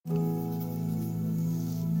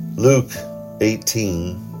Luke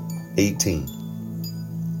 18:18.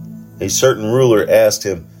 A certain ruler asked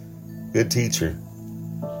him, "Good teacher,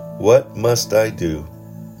 what must I do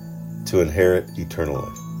to inherit eternal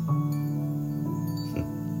life?"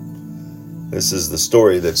 This is the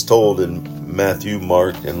story that's told in Matthew,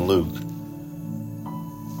 Mark, and Luke,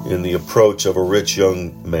 in the approach of a rich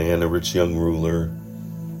young man, a rich young ruler,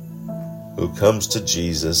 who comes to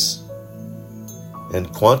Jesus and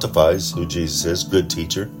quantifies who Jesus is. Good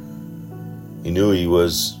teacher. He knew he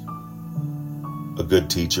was a good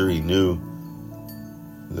teacher. He knew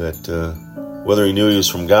that whether he knew he was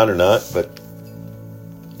from God or not, but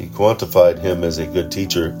he quantified him as a good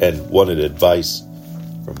teacher and wanted advice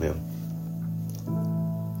from him.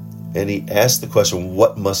 And he asked the question,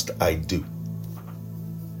 what must I do?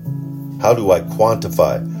 How do I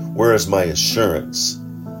quantify? Where is my assurance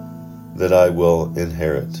that I will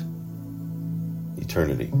inherit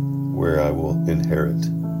eternity? Where I will inherit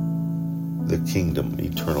the kingdom,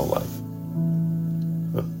 eternal life?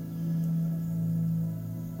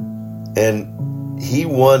 And he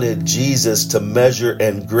wanted Jesus to measure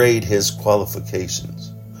and grade his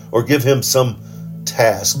qualifications, or give him some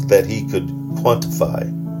task that he could quantify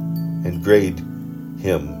and grade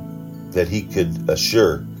him, that he could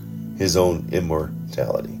assure his own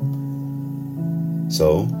immortality.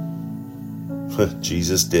 So,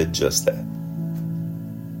 Jesus did just that.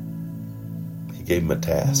 He gave him a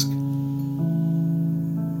task.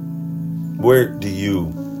 Where do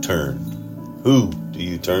you turn? Who do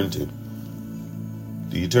you turn to?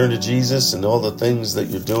 Do you turn to Jesus and all the things that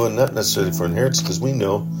you're doing? Not necessarily for inheritance, because we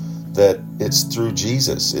know that it's through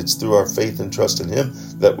Jesus, it's through our faith and trust in him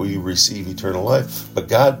that we receive eternal life. But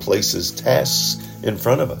God places tasks in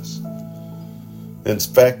front of us. In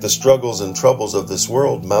fact, the struggles and troubles of this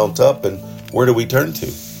world mount up, and where do we turn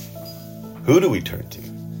to? Who do we turn to?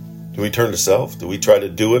 Do we turn to self? Do we try to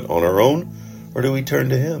do it on our own? Or do we turn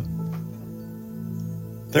to him?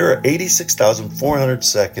 There are 86,400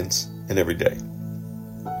 seconds in every day.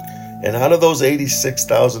 And out of those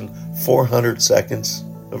 86,400 seconds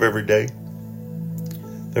of every day,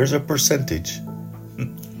 there's a percentage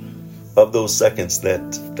of those seconds that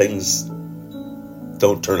things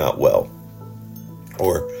don't turn out well,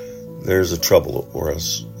 or there's a trouble or a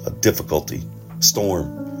difficulty,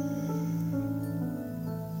 storm.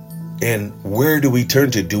 And where do we turn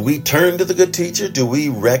to? Do we turn to the good teacher? Do we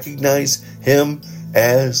recognize him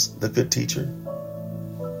as the good teacher?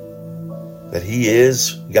 That he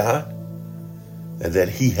is God, and that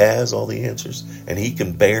he has all the answers, and he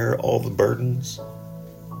can bear all the burdens?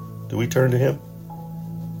 Do we turn to him?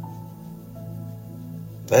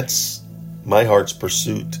 That's my heart's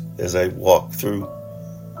pursuit as I walk through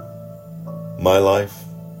my life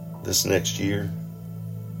this next year,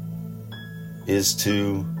 is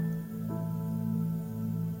to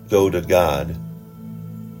go to God,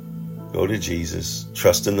 go to Jesus,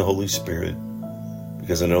 trust in the Holy Spirit,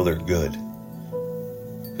 because I know they're good.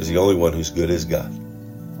 Because the only one who's good is God.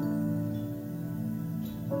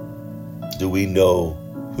 Do we know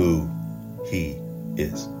who he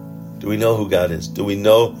is? Do we know who God is? Do we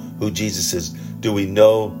know who Jesus is? Do we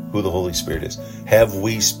know who the Holy Spirit is? Have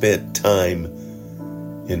we spent time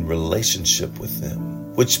in relationship with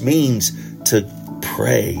them? Which means to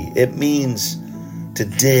pray. It means to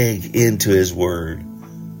dig into his word.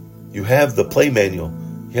 You have the play manual.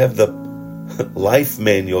 You have the life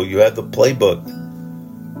manual. You have the playbook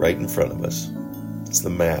right in front of us. It's the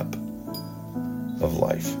map of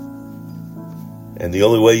life. And the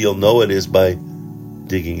only way you'll know it is by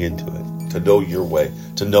digging into it, to know your way,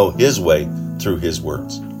 to know his way through his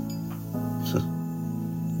words.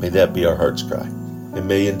 May that be our heart's cry. And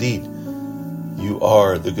may indeed, you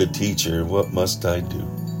are the good teacher. What must I do?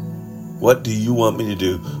 What do you want me to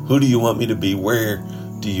do? Who do you want me to be? Where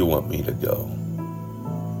do you want me to go?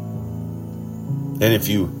 And if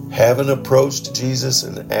you haven't approached Jesus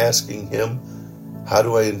and asking him, how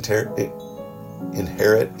do I inherit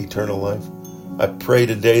eternal life? I pray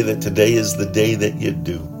today that today is the day that you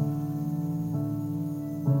do.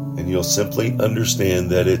 And you'll simply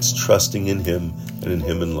understand that it's trusting in him and in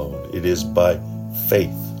him alone. It is by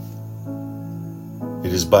faith.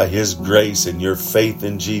 It is by his grace and your faith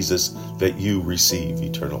in Jesus that you receive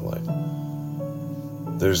eternal life.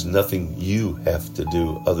 There's nothing you have to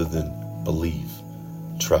do other than believe,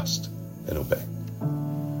 trust, and obey.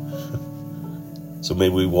 So may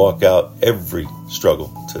we walk out every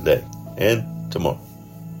struggle today and tomorrow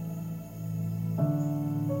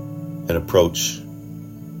and approach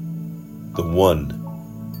the one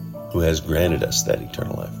who has granted us that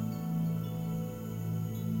eternal life,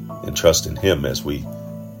 and trust in him as we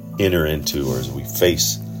enter into, or as we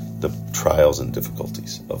face the trials and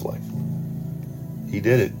difficulties of life. He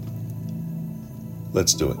did it.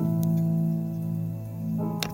 Let's do it.